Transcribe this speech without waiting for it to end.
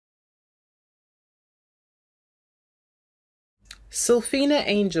Sylphina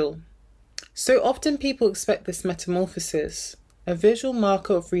Angel. So often people expect this metamorphosis, a visual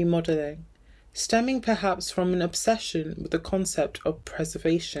marker of remodeling, stemming perhaps from an obsession with the concept of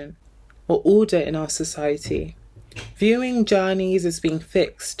preservation or order in our society, viewing journeys as being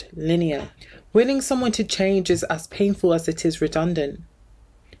fixed, linear. Willing someone to change is as painful as it is redundant.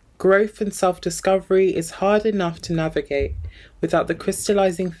 Growth and self-discovery is hard enough to navigate without the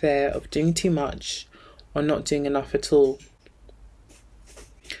crystallizing fear of doing too much or not doing enough at all.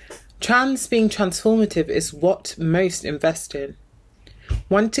 Trans being transformative is what most invest in.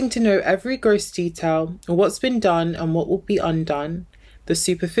 Wanting to know every gross detail, what's been done and what will be undone, the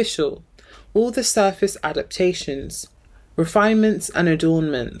superficial, all the surface adaptations, refinements and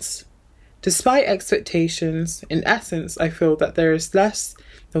adornments. Despite expectations, in essence I feel that there is less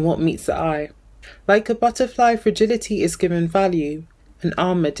than what meets the eye. Like a butterfly, fragility is given value, and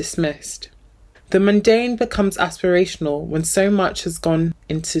armour dismissed. The mundane becomes aspirational when so much has gone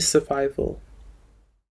into survival.